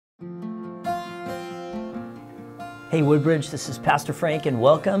Hey Woodbridge, this is Pastor Frank, and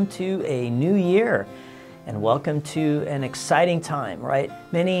welcome to a new year and welcome to an exciting time, right?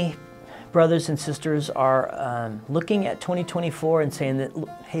 Many brothers and sisters are looking at 2024 and saying that,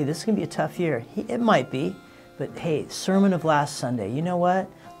 hey, this is going to be a tough year. It might be, but hey, sermon of last Sunday, you know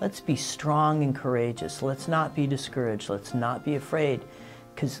what? Let's be strong and courageous. Let's not be discouraged. Let's not be afraid,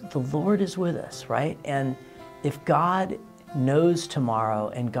 because the Lord is with us, right? And if God knows tomorrow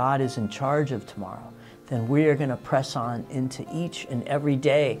and God is in charge of tomorrow, then we are going to press on into each and every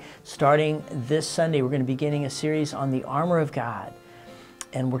day. Starting this Sunday, we're going to be beginning a series on the armor of God.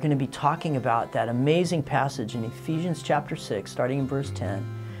 And we're going to be talking about that amazing passage in Ephesians chapter 6, starting in verse 10,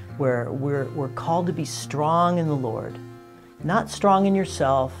 where we're called to be strong in the Lord. Not strong in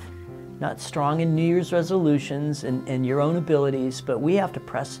yourself, not strong in New Year's resolutions and your own abilities, but we have to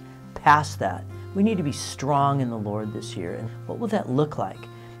press past that. We need to be strong in the Lord this year. And what will that look like?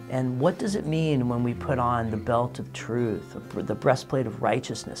 And what does it mean when we put on the belt of truth, the breastplate of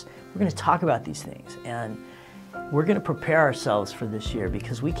righteousness? We're going to talk about these things, and we're going to prepare ourselves for this year,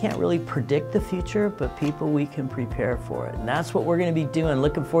 because we can't really predict the future, but people, we can prepare for it. And that's what we're going to be doing.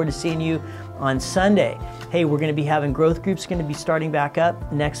 Looking forward to seeing you on Sunday. Hey, we're going to be having growth groups going to be starting back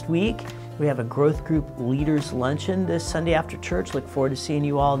up next week. We have a growth group leaders luncheon this Sunday after church. Look forward to seeing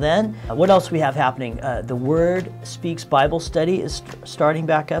you all then. What else we have happening? The Word Speaks Bible Study is starting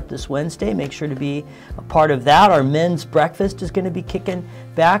back up this Wednesday. Make sure to be a part of that. Our men's breakfast is going to be kicking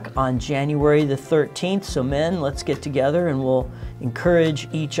back on January the 13th. So men, let's get together and we'll encourage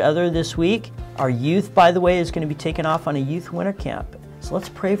each other this week. Our youth, by the way, is going to be taking off on a youth winter camp. So let's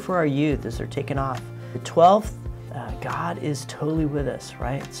pray for our youth as they're taking off. The 12th, God is totally with us,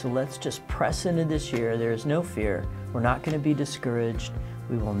 right? So let's just press into this year. There is no fear. We're not going to be discouraged.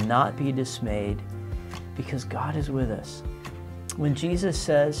 We will not be dismayed, because God is with us. When Jesus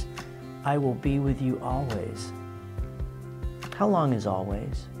says, I will be with you always, how long is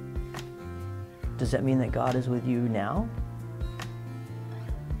always? Does that mean that God is with you now?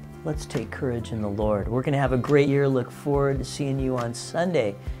 Let's take courage in the Lord. We're going to have a great year. Look forward to seeing you on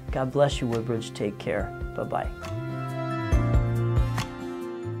Sunday. God bless you, Woodbridge. Take care. Bye-bye.